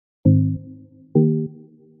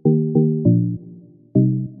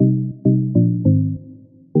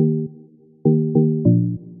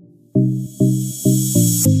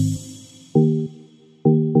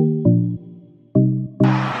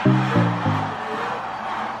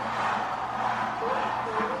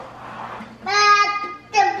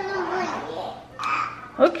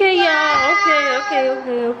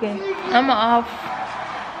Okay. I'm off.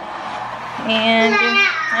 And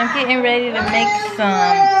I'm getting ready to make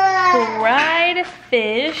some fried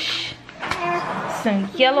fish, some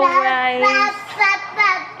yellow rice,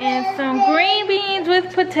 and some green beans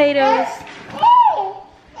with potatoes.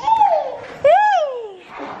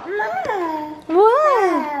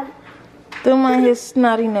 What? Don't mind his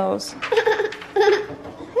snotty nose.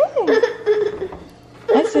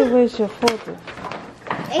 I said, where's your folder?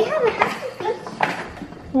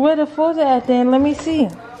 Where the folder at then? Let me see.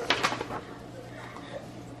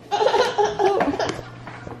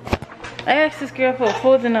 I asked this girl for a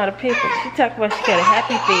folder, not a paper. She talked about she got a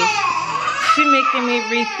happy face. She making me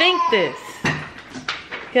rethink this.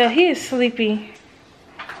 Yeah, he is sleepy.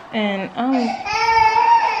 And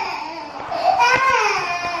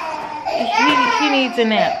he needs a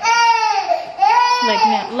nap. Like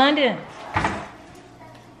now. London.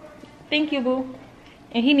 Thank you, boo.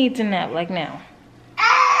 And he needs a nap like now.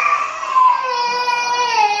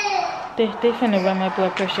 They finna run my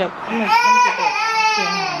blood pressure up. I'm gonna get that.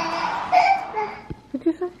 What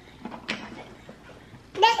you say?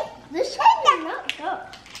 This side did not go.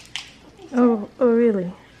 Oh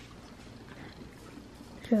really?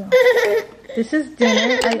 Sure. This is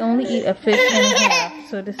dinner. I only eat a fish and a half,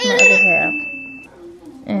 so this is my other half.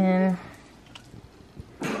 And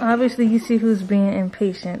obviously you see who's being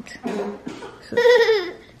impatient. So.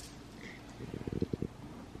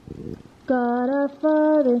 God our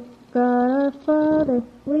Father,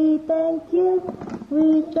 we thank you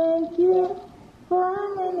for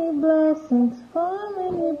many blessings,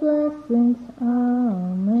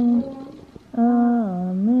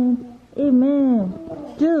 amen, amen.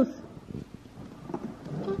 Juice,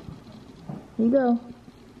 here you go.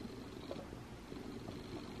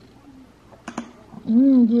 Do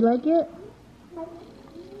you like it?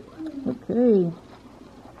 Okay.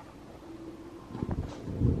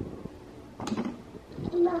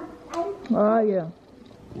 Oh yeah.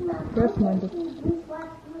 That's Monday.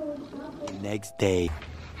 Next day.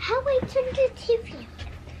 How do I turn the TV?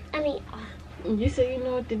 I mean, You say you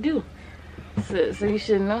know what to do. So you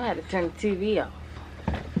should know how to turn the TV off.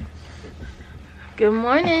 Good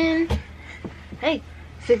morning. Hey,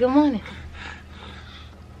 say good morning.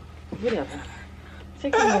 Whatever.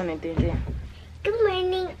 Say good morning, then. Good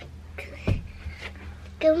morning.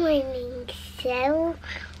 Good morning. So,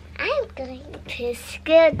 I'm going to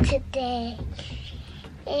school today.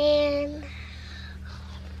 And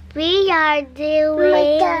we are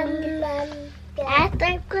doing,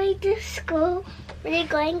 after going to school, we're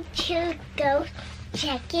going to go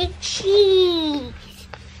Chuck E. Cheese.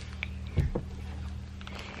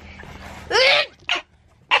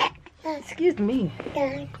 Excuse me.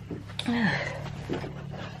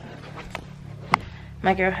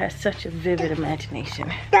 My girl has such a vivid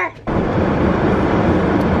imagination.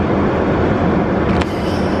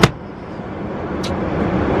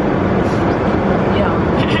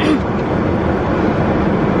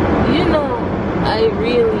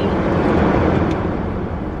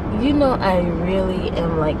 I really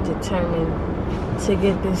am like determined to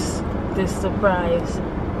get this surprise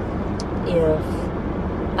if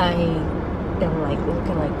I am like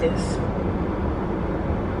looking like this.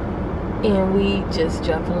 And we just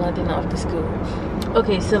dropping London off to school.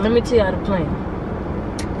 Okay, so let me tell y'all the plan.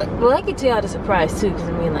 Well, I can tell y'all the surprise too, because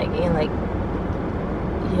I mean like, and like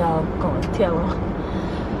y'all gonna tell him.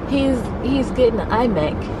 He's getting an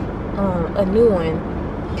iMAC, a new one,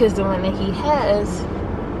 because the one that he has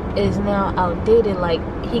is now outdated. Like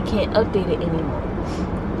he can't update it anymore,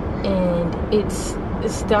 and it's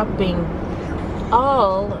stopping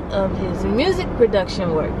all of his music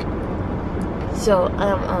production work. So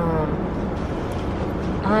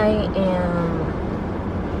I am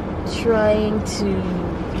trying to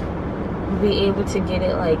be able to get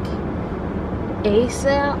it like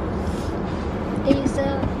ASAP,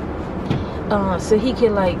 so he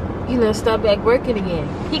can like, you know, start back working again.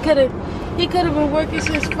 He could have been working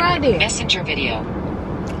since Friday. Messenger video.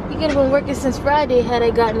 He could have been working since Friday had I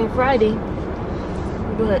gotten it Friday.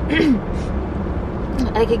 But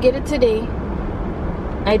I could get it today.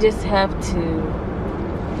 I just have to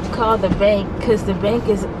call the bank, because the bank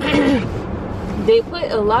is they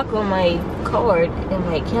put a lock on my card and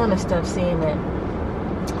my account and stuff, saying that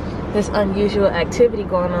there's unusual activity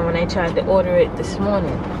going on when I tried to order it this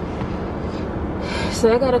morning.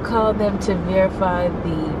 So I gotta call them to verify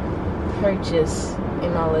the purchase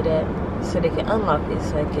and all of that, so they can unlock it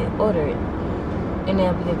so I can order it, and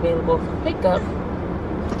it'll be available for pickup.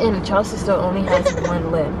 And the Charleston store only has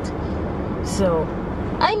one left, so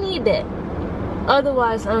I need that.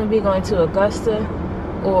 Otherwise, I'm gonna be going to Augusta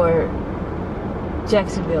or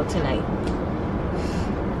Jacksonville tonight.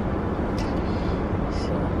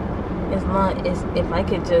 as long as if I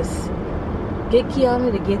could just get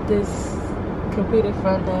Kiana to get this computer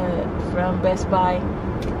from Best Buy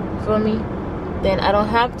for me, then I don't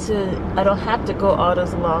have to go all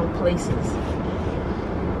those long places.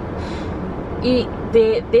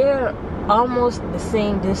 They're almost the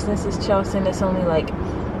same distance as Charleston. It's only like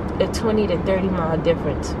a 20 to 30 mile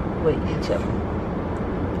difference with each other.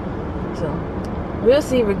 So we'll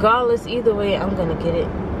see. Regardless, either way, I'm gonna get it,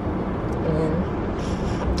 and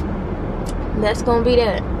that's gonna be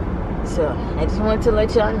that. So I just wanted to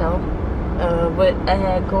let y'all know what I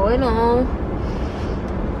had going on,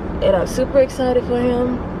 and I'm super excited for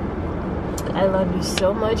him. I love you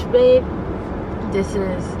so much, babe. This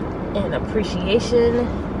is an appreciation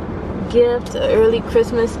gift, an early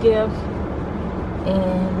Christmas gift,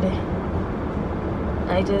 and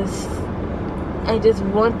I just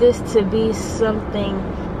want this to be something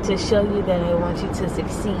to show you that I want you to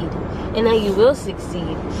succeed, and that you will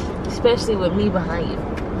succeed, especially with me behind you,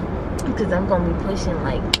 because I'm gonna be pushing,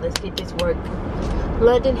 like, let's get this work.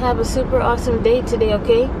 London, have a super awesome day today,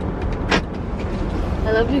 okay?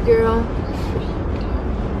 I love you, girl,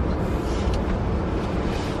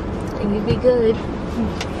 and you be good.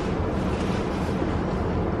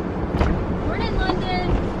 Morning, London.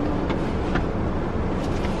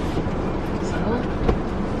 So,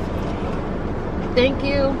 thank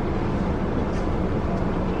you.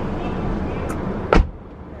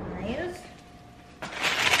 Nice.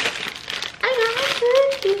 I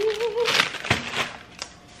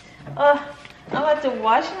got I'm about to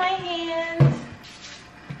wash my hands.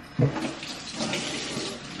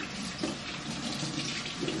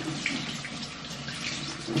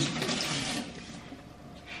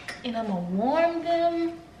 And I'm gonna warm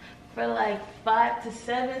them for like 5 to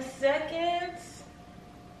 7 seconds.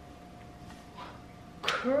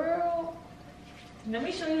 Curl. Let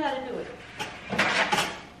me show you how to do it.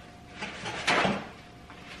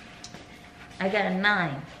 I got a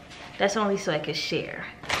 9. That's only so I can share.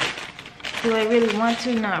 Do I really want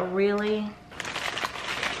to? Not really.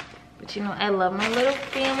 But you know, I love my little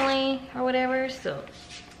family or whatever, so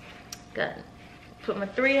got put my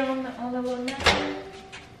 3 on the little napkin.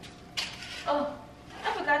 Oh,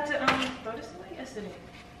 I forgot to throw this away yesterday.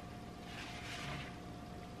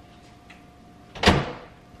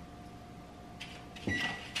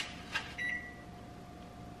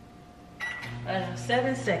 I don't know,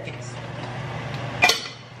 7 seconds.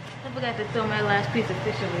 I forgot to throw my last piece of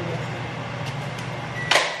fish away yesterday.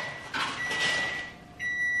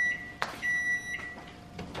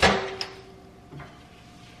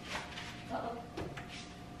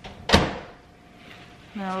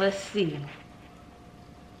 Now let's see.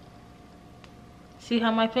 See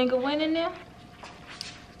how my finger went in there?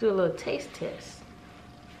 Let's do a little taste test.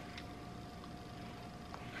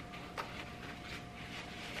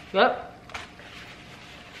 Yep.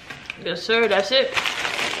 Yes, sir, that's it.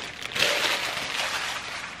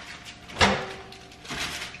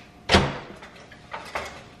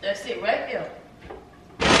 That's it right there.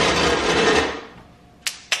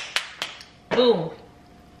 Boom.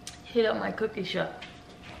 Hit up my cookie shop,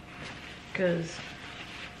 because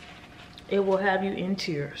it will have you in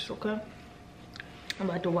tears, okay? I'm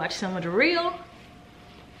about to watch some of the reel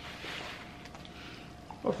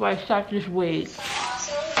before I start this wig.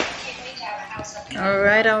 All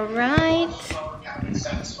right.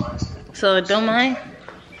 So don't mind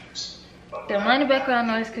the background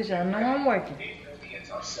noise, because y'all know I'm working.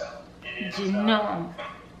 You know I'm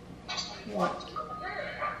working.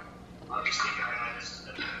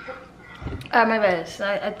 My bad.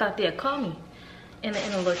 I thought they'd call me in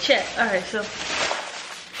a little chat. All right, so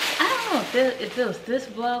I don't know if it was this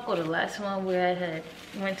vlog or the last one where I had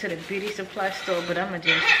went to the beauty supply store, but I'ma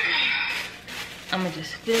just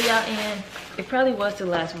fill y'all in. It probably was the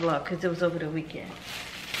last vlog because it was over the weekend.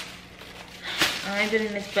 I ain't been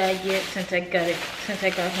in this bag yet since I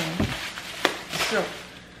got home. So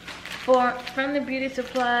from the beauty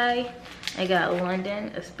supply, I got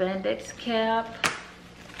London a spandex cap.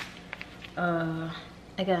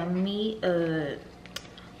 I got me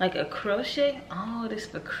like a crochet. Oh, this is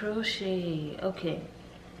for crochet. Okay,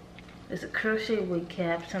 it's a crochet wig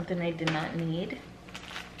cap, something I did not need.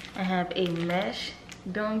 I have a mesh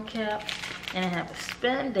dome cap, and I have a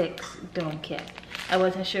spandex dome cap. I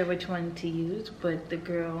wasn't sure which one to use, but the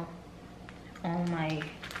girl on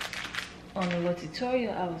the little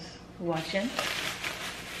tutorial I was watching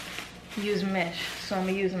used mesh, so I'm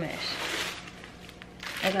gonna use mesh.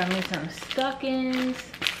 I got me some stockings,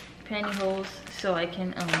 pantyhose, so I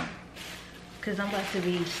can cause I'm about to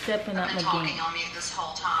be stepping up my game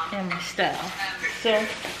and my style. So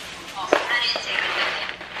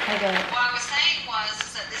I got. What I was saying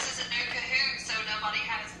was that this is a new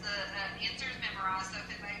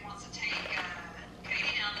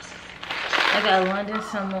I got London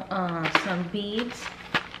some beads.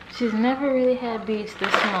 She's never really had beads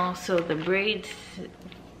this small, so the braids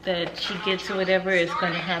that she gets or whatever is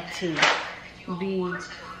gonna have to be,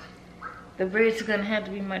 the braids are gonna have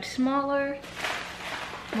to be much smaller.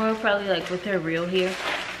 More probably like with her real hair.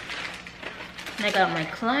 And I got my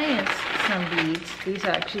clients some beads. These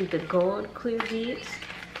are actually the gold clear beads.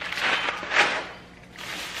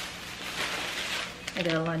 I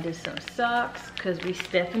got London some socks because we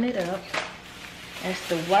stepping it up. That's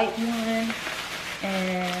the white one.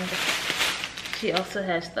 And she also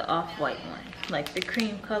has the off-white one, like the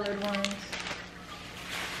cream colored ones.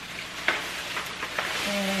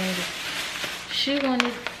 And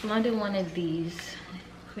London wanted these,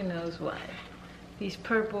 who knows why. These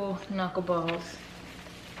purple knuckleballs.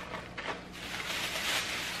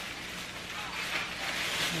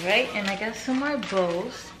 Alright, and I got some more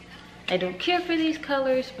bows. I don't care for these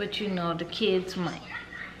colors, but you know, the kids might.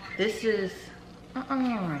 This is,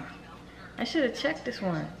 I should have checked this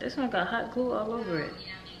one. This one got hot glue all over it.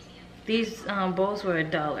 These bows were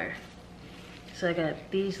 $1. So I got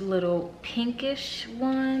these little pinkish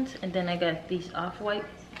ones, and then I got these off-white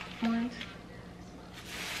ones.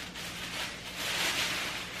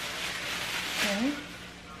 Okay.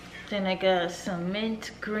 Then I got some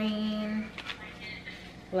mint green,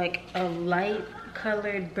 like a light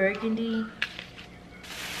colored burgundy.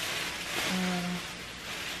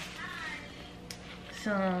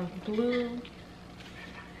 Some blue,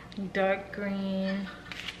 dark green,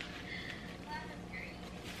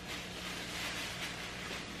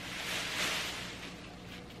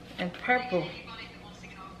 and purple,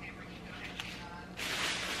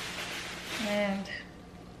 and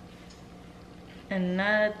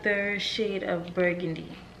another shade of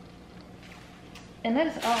burgundy. And that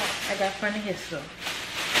is all I got from the history.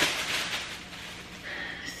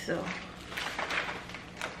 So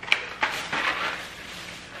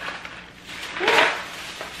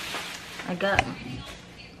I got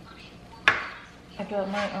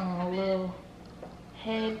my little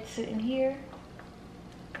head sitting here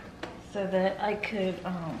so that I could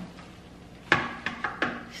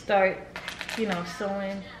start, you know,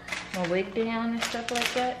 sewing my wig down and stuff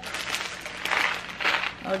like that.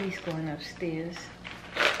 All these going upstairs.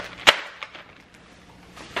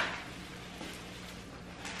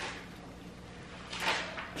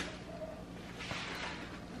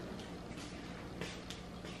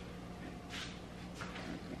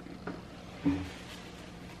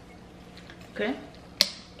 Okay,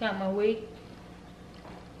 got my wig,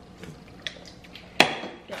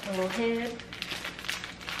 got my little head.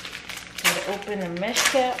 Gotta open the mesh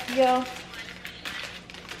cap, y'all.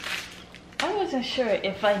 I wasn't sure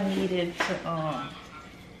if I needed to,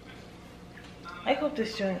 I hope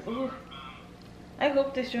this joint, I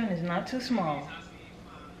hope this joint is not too small.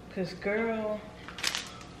 Cause girl,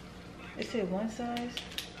 it said one size.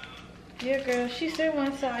 Yeah, girl, she said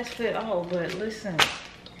one size fit all, but listen.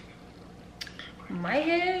 My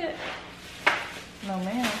head, no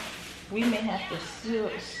ma'am, we may have to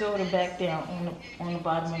sew the back down on the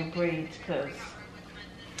bottom of the braids, cause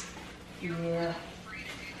yeah,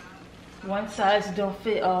 one size don't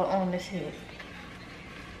fit all on this head.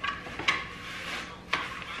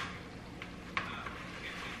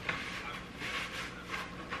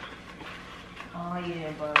 Oh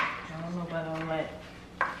yeah, but I don't know about all that.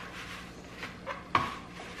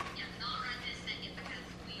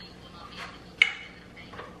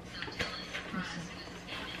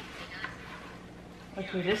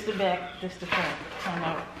 Okay, this the back, this the front. Time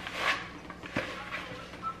out.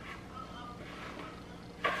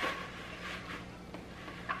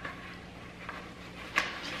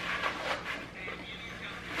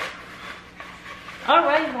 All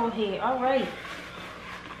right, old head. All right.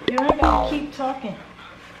 You ain't gonna keep talking.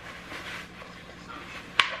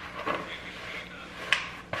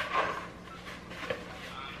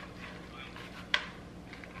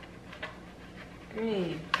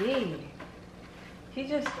 Great day. You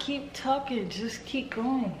just keep talking, just keep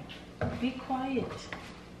going. Be quiet.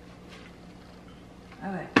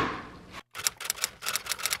 All right.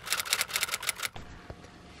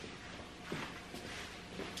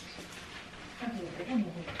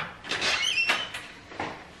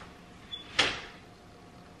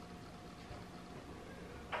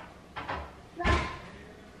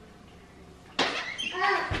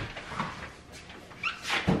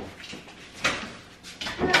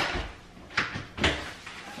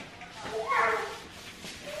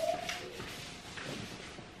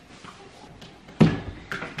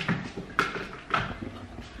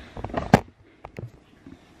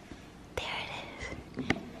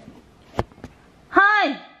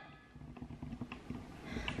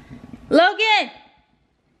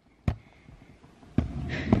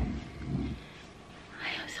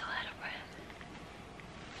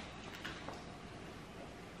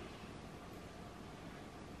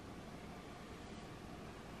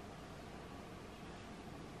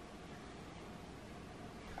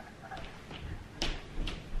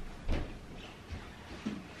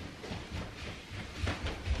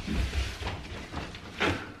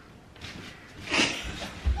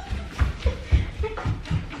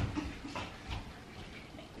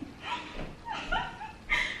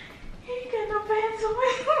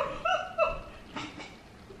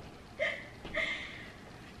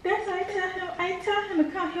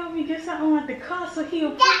 me get something at the car so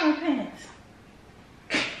he'll put on pants.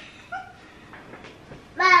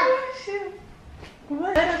 Oh, shit.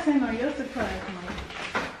 What? Let us in on your surprise, Mom.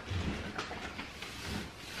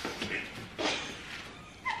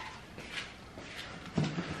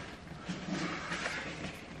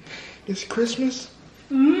 It's Christmas?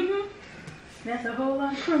 Mm-hmm. That's a whole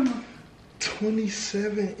lot of criminal.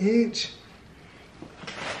 27-inch?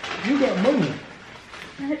 You got money.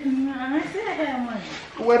 I said I had money.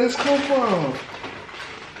 Where this come from?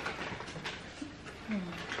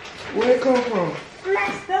 Where it come from?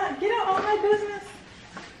 Stop. Get out all my business.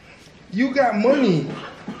 You got money.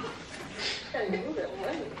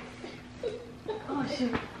 Oh,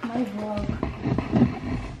 shit. My vlog.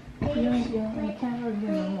 You ain't on the camera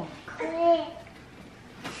no more.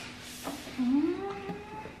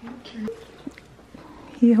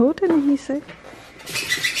 He holding it, he said.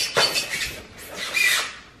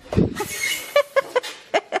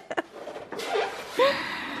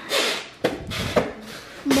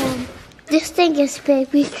 Mom, this thing is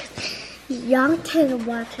big because y'all can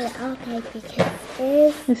watch it okay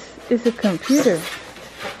because It's a computer.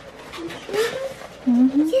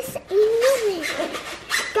 Just ignore it.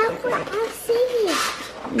 That's what I'm saying.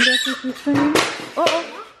 That's what you're saying? Oh.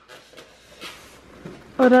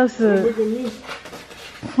 Oh, that's a... Look at me.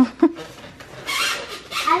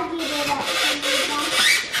 I'll give it up to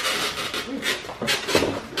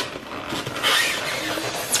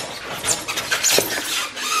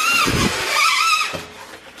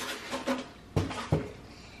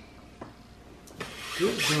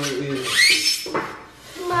This one is...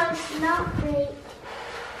 Mom, it's not great.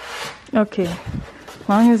 Okay. As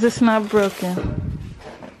long as it's not broken.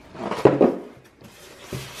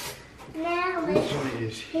 Now This let's... one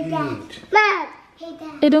is Hey, Dad. huge. Mom! Hey,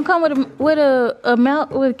 Dad. It don't come with a mouse,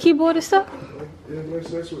 with a keyboard and stuff? Yeah,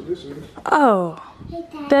 that's what this is. Oh. Hey,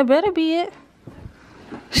 Dad. That better be it.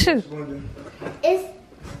 Shoot. Is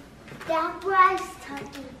that what I was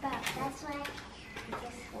talking about? That's why I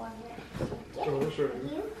just wanted to get Oh, that's right.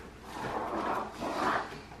 you.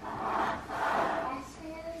 That's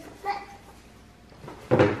what it was.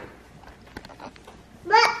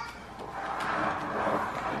 But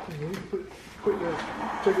Put that,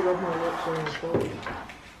 take it off my left side and phone.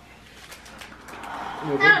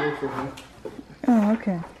 Yeah, that's good for me. Oh,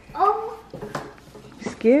 okay. oh,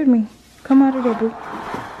 You scared me. Come out of there, boo.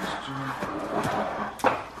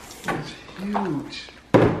 It's huge.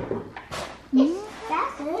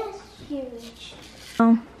 that is huge.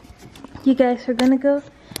 You guys are gonna go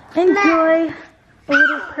enjoy a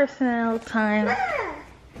little personal time.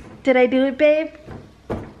 Did I do it, babe?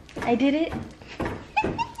 I did it?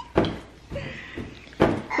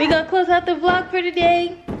 We gonna close out the vlog for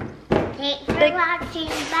today. Thanks for watching.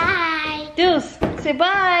 Bye. Deuce, say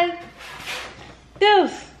bye.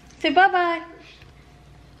 Deuce, say bye-bye.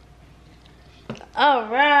 All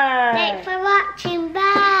right. Thanks for watching.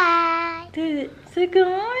 Bye. Dude, say good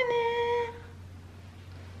morning.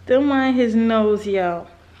 Don't mind his nose, y'all.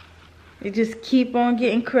 It just keep on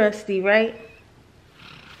getting crusty, right?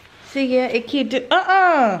 See, yeah, it keep do.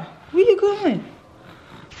 Where you going?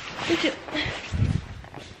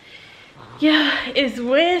 Yeah, it's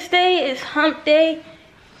Wednesday. It's hump day.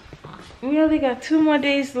 We only got 2 more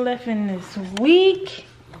days left in this week.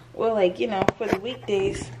 Well, like, you know, for the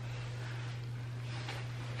weekdays.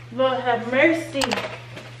 Lord have mercy.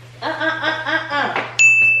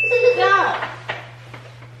 Stop.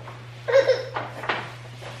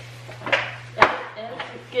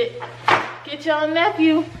 Get y'all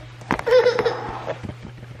nephew.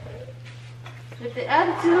 With the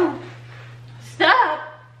attitude. Stop.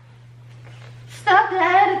 Stop the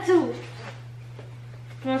attitude.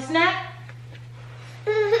 You want a snack?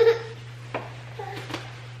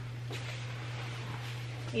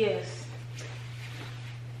 Yes.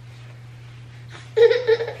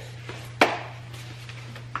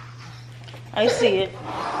 I see it.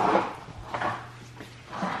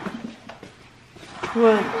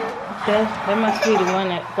 Well, that must be the one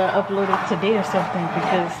that got uploaded today or something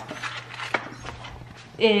because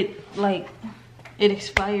it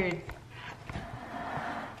expired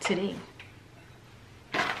today.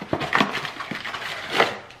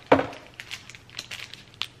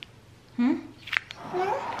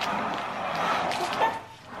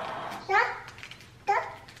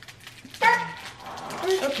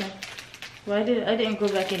 Okay. Well, I didn't go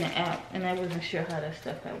back in the app, and I wasn't sure how that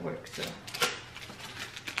stuff had worked, so.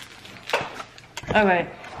 All right.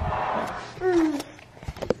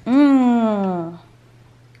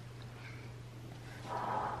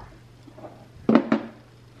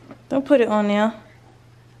 Don't put it on there.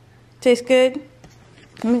 Tastes good?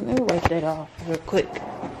 Let me wipe that off real quick.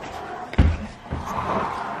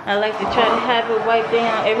 I like to try to have it wipe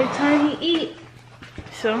down every time he eat.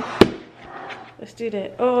 So let's do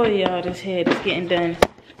that. Oh y'all, this head is getting done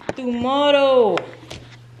tomorrow.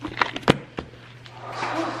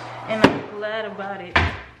 And I'm glad about it.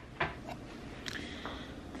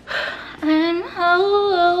 I'm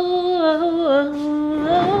home.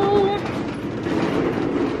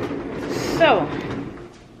 So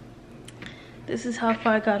this is how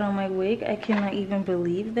far I got on my wig. I cannot even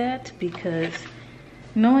believe that, because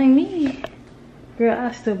knowing me, girl,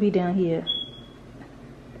 I'll still be down here.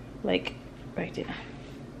 Like right there.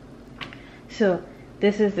 So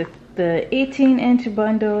this is the 18-inch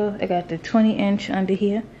bundle. I got the 20-inch under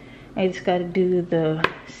here. I just got to do the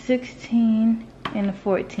 16 and the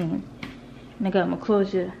 14. And I got my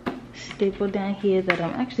closure staple down here that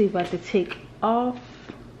I'm actually about to take off,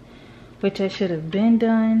 which I should have been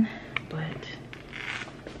done, but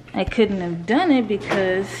I couldn't have done it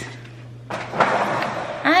because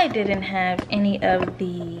I didn't have any of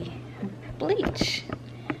the bleach,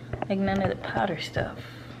 like none of the powder stuff.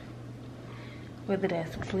 Whether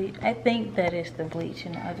that's bleach, I think that is the bleach,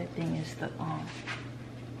 and the other thing is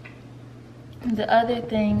the other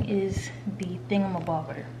thing is the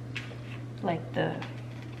thingamabobber, like the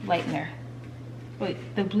lightener. Wait,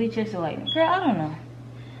 the bleach is the lightener. Girl, I don't know.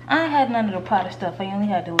 I had none of the powder stuff. I only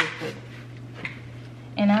had the liquid.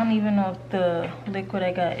 And I don't even know if the liquid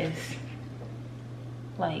I got is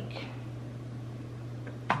like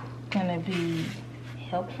gonna be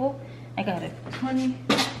helpful. I got a 20.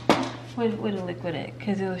 Where the liquid at?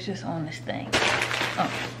 Because it was just on this thing.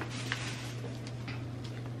 Oh.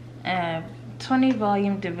 20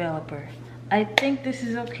 volume developer. I think this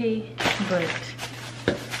is okay, but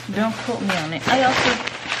don't quote me on it.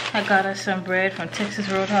 I got us some bread from Texas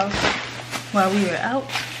Roadhouse while we were out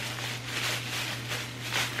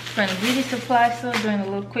from the beauty supply store during a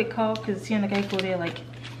little quick haul, because it seemed like I go there like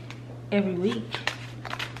every week,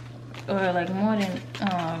 or like more than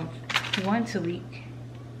once a week.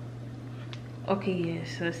 Okay, yeah,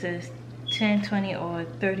 so it says 10, 20, or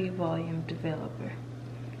 30 volume developer.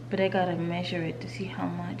 But I gotta measure it to see how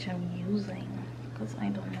much I'm using, because I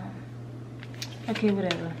don't know. Okay,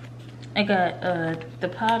 whatever. I got the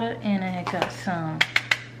powder, and I got some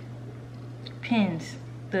pins,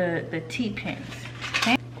 the T-pins.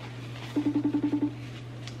 Okay?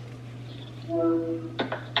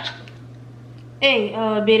 Hey,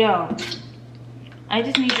 Briona, I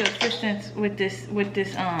just need your assistance with this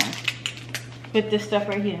stuff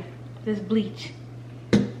right here, this bleach.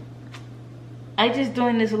 I just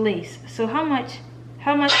doing this lace. So how much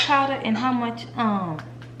powder and how much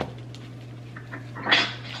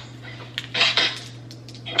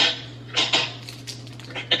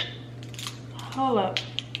hold up.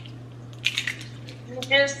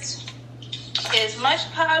 Just as much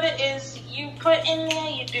powder as you put in there,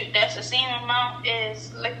 you do. That's the same amount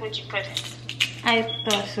as liquid you put in. I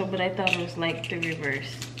thought so, but I thought it was like the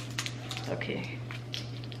reverse. Okay.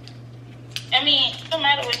 I mean, no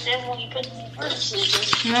matter whichever one you put in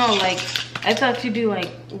first. No, like I thought you do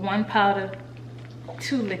like 1 powder,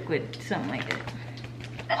 2 liquid, something like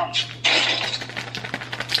that.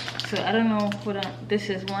 So I don't know what this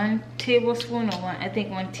is, 1 tablespoon or I think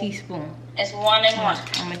 1 teaspoon. It's 1 and 1.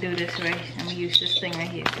 I'm gonna do this right. I'm gonna use this thing right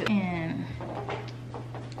here. And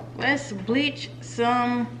let's bleach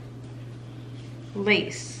some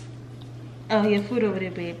lace. Oh, your food over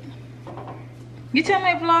there, babe. You tell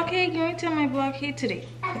my blockhead? You ain't tell my blockhead today.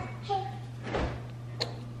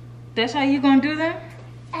 That's how you gonna do that?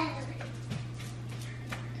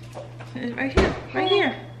 Right here, right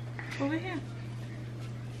here, over here.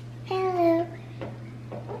 Hello.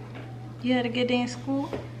 You had a good day in school?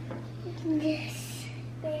 Yes.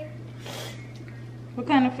 What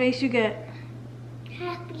kind of face you got?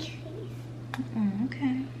 Happy face.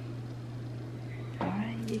 Okay.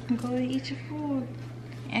 Alright, you can go and eat your food.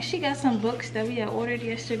 And she got some books that we had ordered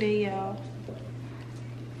yesterday, y'all.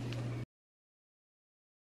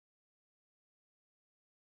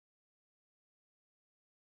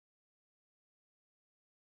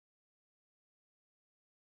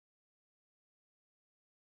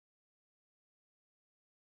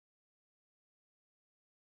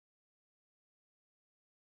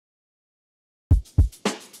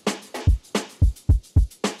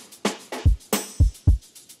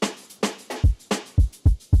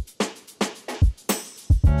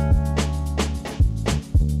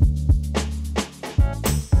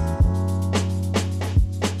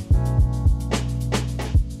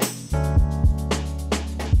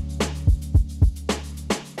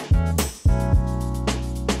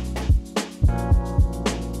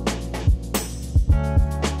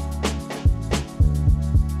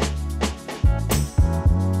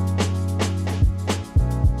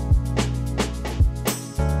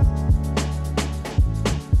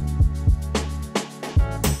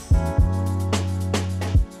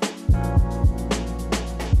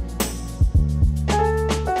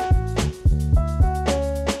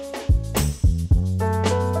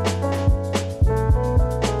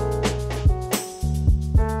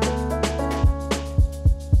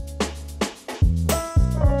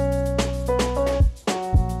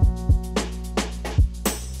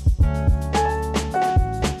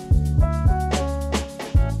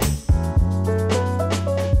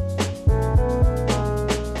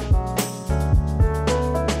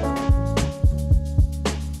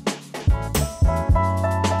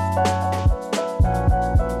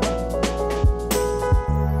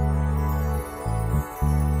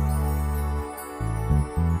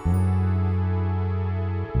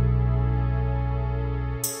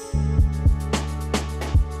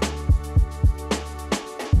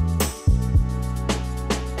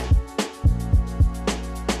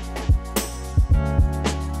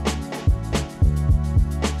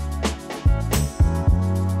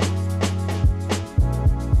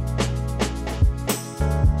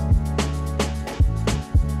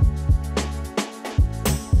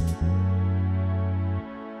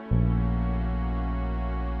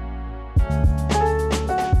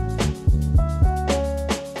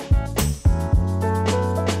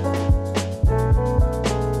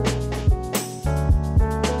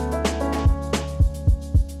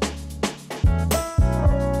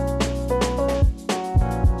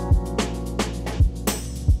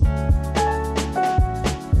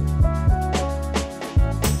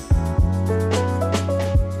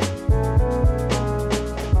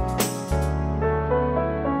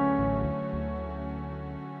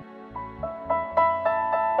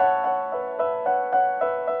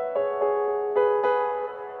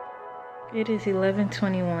 It is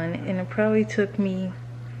 11:21 and it probably took me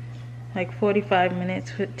like 45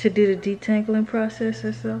 minutes to do the detangling process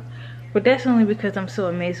or so. But that's only because I'm so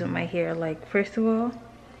amazed with my hair. Like, first of all,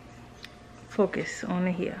 focus on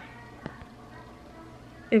the hair.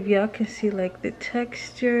 If y'all can see like the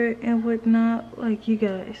texture and whatnot, like you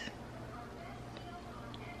guys.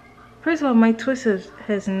 First of all, my twisters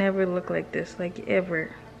has never looked like this, like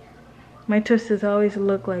ever. My twisters always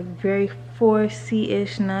look like very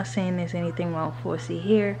 4C-ish. Not saying there's anything wrong with 4C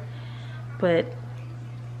hair, but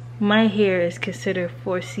my hair is considered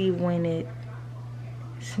 4C when it's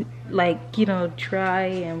like, you know, dry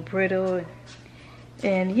and brittle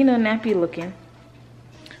and you know, nappy looking.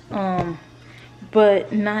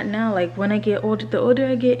 But not now. Like when I get older, the older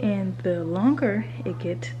I get and the longer it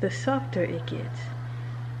gets, the softer it gets.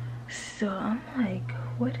 So I'm like,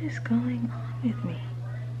 what is going on with me?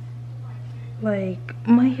 Like,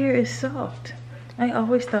 my hair is soft. I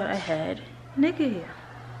always thought I had nigga hair.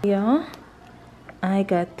 Y'all, I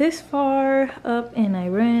got this far up and I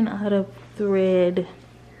ran out of thread.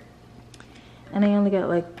 And I only got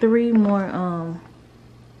like three more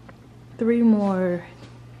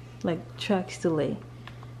like tracks to lay.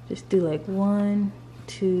 Just do like 1,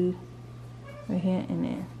 2 right here and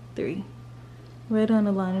then 3. Right on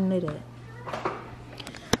the line of that.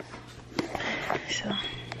 So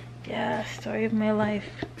yeah, story of my life.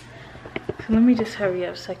 So let me just hurry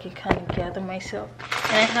up so I can kind of gather myself.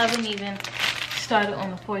 And I haven't even started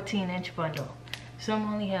on the 14-inch bundle. So I'm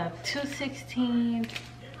only have 2 16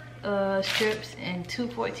 strips and 2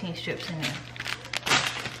 14 strips in there.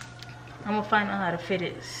 I'm gonna find out how to fit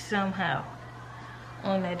it somehow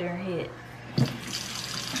on that darn head.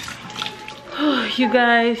 You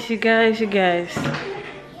guys.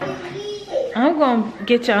 I'm gonna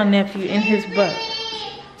get y'all nephew in his butt.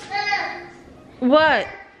 What?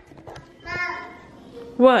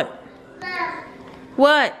 What?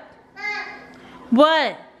 What?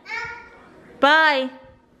 What? Bye.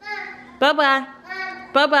 Bye-bye.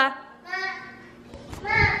 Bye-bye.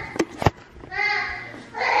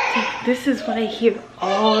 This is what I hear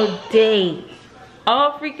all day.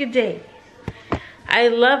 All freaking day. I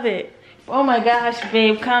love it. Oh my gosh,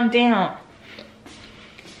 babe, calm down.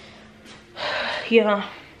 Yeah.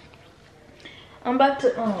 I'm about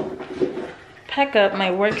to pack up my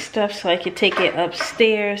work stuff so I can take it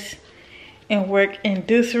upstairs and work in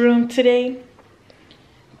this room today.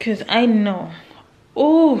 Cause I know.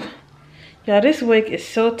 Ooh, y'all, this wig is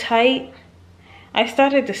so tight. I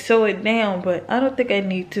started to sew it down, but I don't think I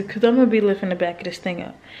need to because I'm going to be lifting the back of this thing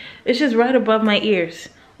up. It's just right above my ears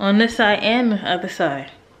on this side and the other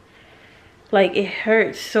side. Like, it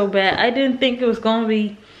hurts so bad. I didn't think it was going to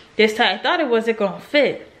be this tight. I thought it wasn't going to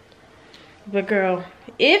fit. But girl,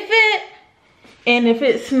 if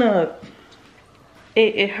it's snug,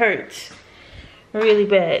 it hurts really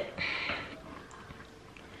bad.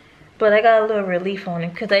 But I got a little relief on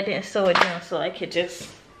it because I didn't sew it down, so I could just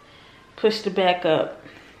push the back up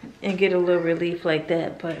and get a little relief like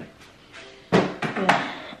that. But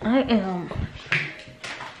yeah,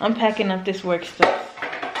 I'm packing up this work stuff.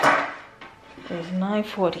 It's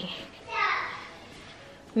 9:40.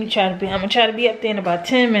 I'm gonna try to be up there in about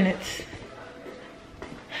 10 minutes.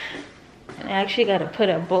 And I actually gotta put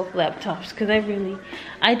up both laptops because I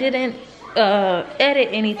didn't edit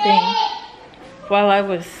anything while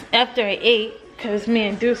after I ate, because me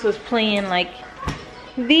and Deuce was playing like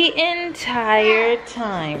the entire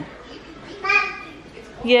time.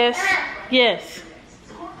 Yes.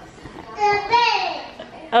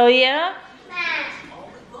 Oh yeah?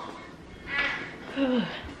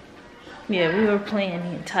 Yeah, we were playing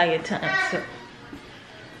the entire time, so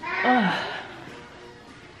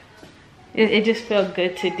it just felt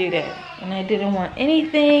good to do that. And I didn't want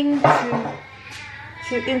anything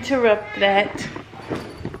to interrupt that.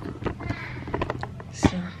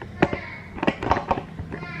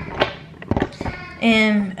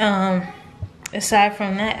 And aside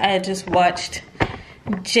from that, I just watched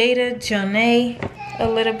Jada Jonay a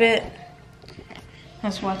little bit. I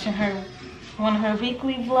was watching one of her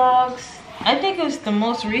weekly vlogs. I think it was the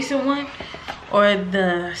most recent one or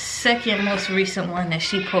the second most recent one that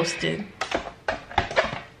she posted.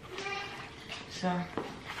 So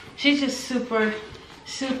she's just super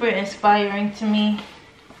inspiring to me.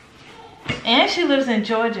 And she lives in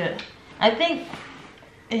Georgia. I think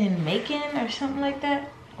in Macon or something like that,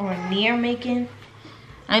 or near Macon.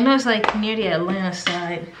 I know it's like near the Atlanta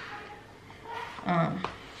side.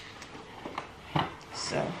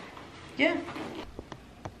 So yeah.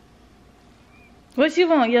 What you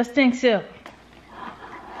want, your stink self?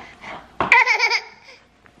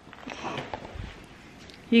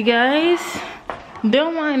 You guys,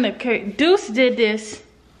 Don't mind the curtain. Deuce did this.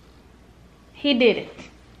 He did it.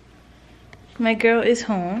 My girl is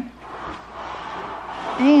home.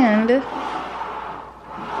 And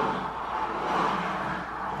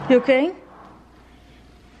you okay?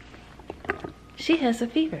 She has a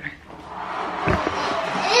fever.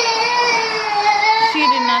 She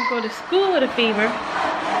did not go to school with a fever.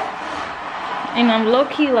 And I'm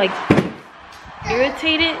low-key like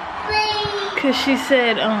irritated. Cause she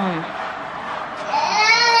said,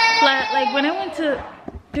 like when I went to,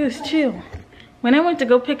 Deuce, chill. When I went to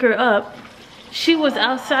go pick her up, she was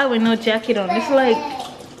outside with no jacket on. It's like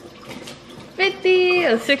 50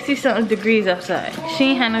 or 60 something degrees outside.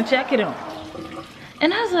 She ain't had no jacket on.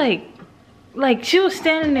 And I was like she was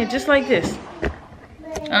standing there just like this.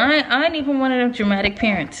 I ain't even one of them dramatic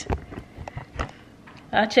parents.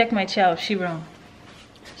 I'll check my child if she wrong.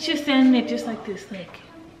 She was standing there just like this, like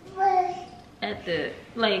at the,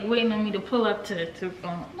 like waiting on me to pull up so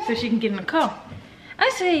she can get in the car. I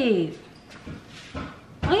say, oh,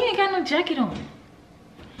 you ain't got no jacket on.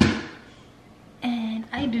 And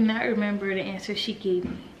I do not remember the answer she gave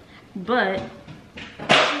me. But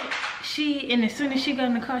and as soon as she got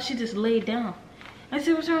in the car, she just laid down. I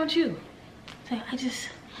said, what's wrong with you? Like,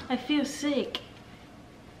 I feel sick.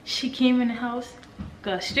 She came in the house,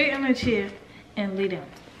 got straight on her chair, and lay down.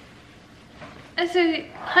 I said,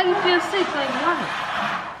 how you feel sick? Like,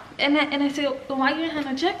 why? And I said, well, why you didn't have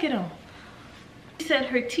no jacket on? She said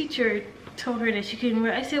her teacher told her that she couldn't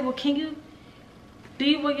wear it. I said, well, do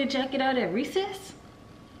you wear your jacket out at recess?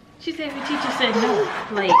 She said her teacher said no.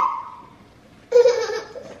 Like,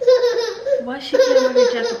 why she can't wear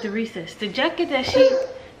her jacket to recess? The jacket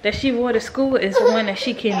that she wore to school is one that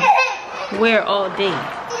she can wear all day.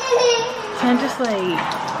 So I'm just like,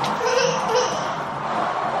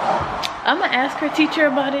 I'm gonna ask her teacher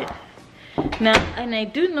about it. Now, and I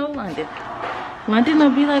do know London. London will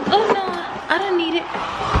be like, oh no, I don't need it.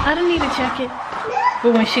 I don't need a jacket.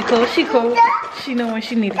 But when she cold, she cold. She know when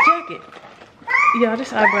she need a jacket. Y'all,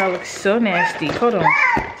 this eyebrow looks so nasty. Hold on.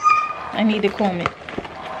 I need to comb it.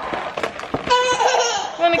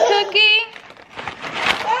 Want a cookie?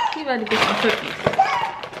 You about to get some cookies.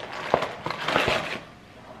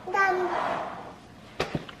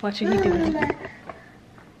 Watch what he doing.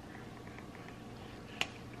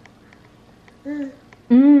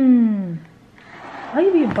 Why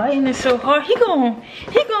you be biting it so hard? He gon'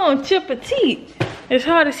 chip a teeth as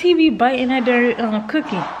hard as he be biting at their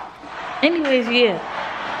cookie. Anyways, yeah,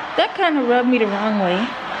 that kind of rubbed me the wrong way.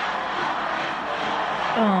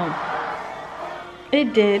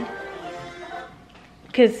 It did,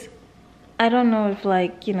 cause I don't know if,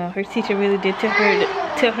 like, you know, her teacher really did tell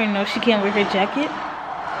her no, she can't wear her jacket.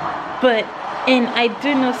 But, and I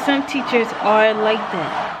do know some teachers are like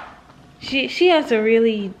that. She has a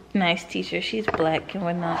really nice teacher. She's black and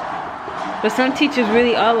whatnot. But some teachers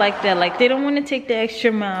really are like that. Like, they don't want to take the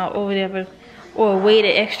extra mile or whatever, or wait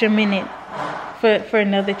an extra minute for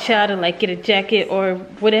another child to, like, get a jacket or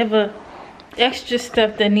whatever extra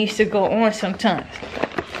stuff that needs to go on sometimes.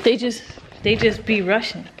 They just be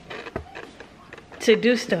rushing to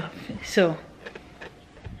do stuff. So,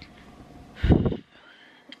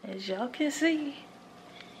 as y'all can see,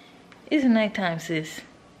 it's nighttime, sis.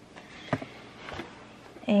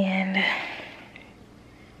 And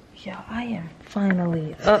y'all, I am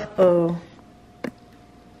finally, I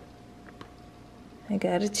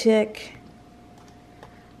gotta check.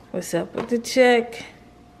 What's up with the check?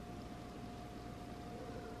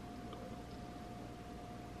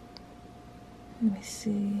 Let me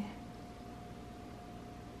see.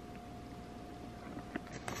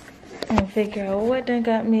 And figure out what done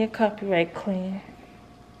got me a copyright claim.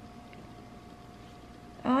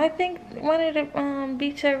 Oh, I think one of the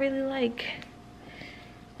beats I really like.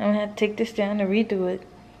 I'm gonna have to take this down and redo it.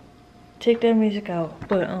 Take that music out.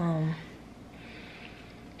 But I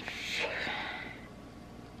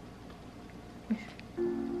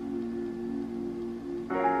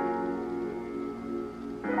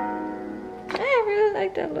really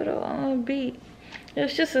like that little beat. It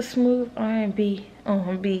was just a smooth R&B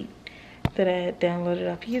beat that I had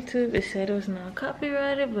downloaded off YouTube. It said it was not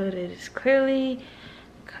copyrighted, but it is clearly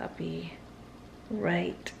copyright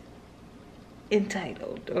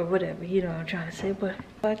entitled or whatever, you know what I'm trying to say. But I'm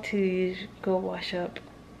about to go wash up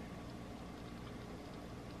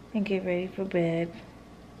and get ready for bed.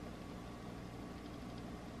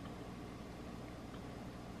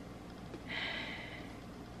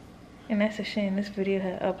 And that's a shame. This video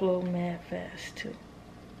had uploaded mad fast too.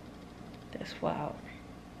 That's wild.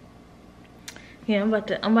 Yeah, I'm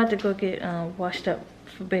about to go get washed up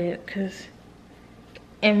for bed, cause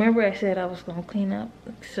And remember I said I was gonna clean up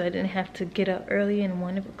so I didn't have to get up early in the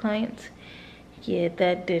morning for clients? Yeah,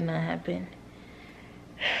 that did not happen.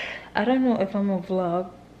 I don't know if I'm gonna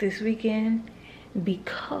vlog this weekend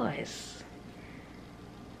because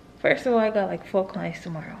first of all, I got like 4 clients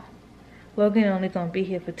tomorrow. Logan only gonna be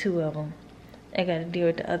here for 2 of them. I gotta deal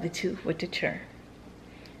with the other 2 with the churn.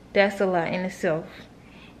 That's a lot in itself.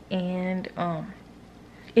 And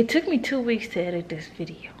it took me 2 weeks to edit this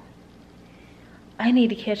video. I need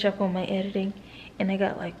to catch up on my editing, and I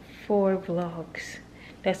got like 4 vlogs.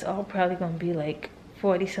 That's all probably gonna be like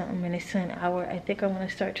 40 something minutes to an hour. I think I'm gonna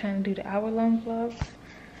start trying to do the hour-long vlogs.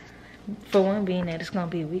 For one, being that it's gonna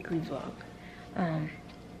be a weekly vlog, and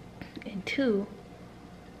 2,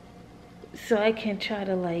 so I can try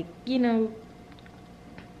to, like, you know,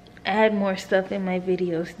 add more stuff in my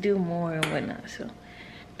videos, do more and whatnot. So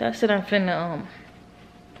that's what I'm finna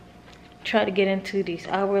try to get into, these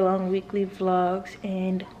hour-long weekly vlogs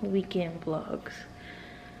and weekend vlogs.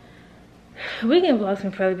 Weekend vlogs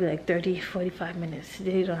can probably be like 30-45 minutes.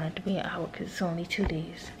 They don't have to be an hour because it's only 2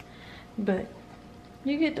 days. But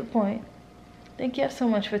you get the point. Thank y'all so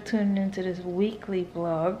much for tuning into this weekly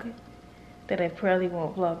vlog that I probably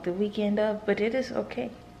won't vlog the weekend of, but it is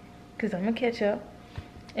okay because I'm gonna catch up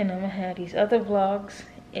and I'm gonna have these other vlogs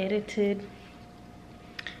edited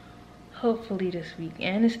hopefully this week.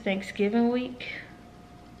 And it's Thanksgiving week.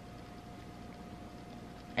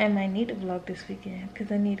 I might need to vlog this weekend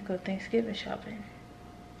because I need to go Thanksgiving shopping.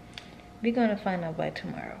 We're gonna find out by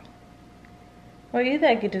tomorrow. Or either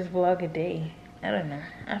I could just vlog a day. I don't know.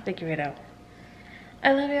 I'll figure it out.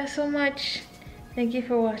 I love y'all so much. Thank you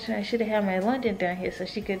for watching. I should have had my London down here so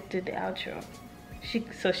she could do the outro.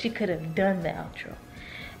 So she could have done the outro.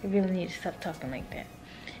 I really need to stop talking like that.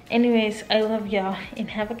 Anyways, I love y'all and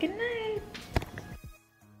have a good night.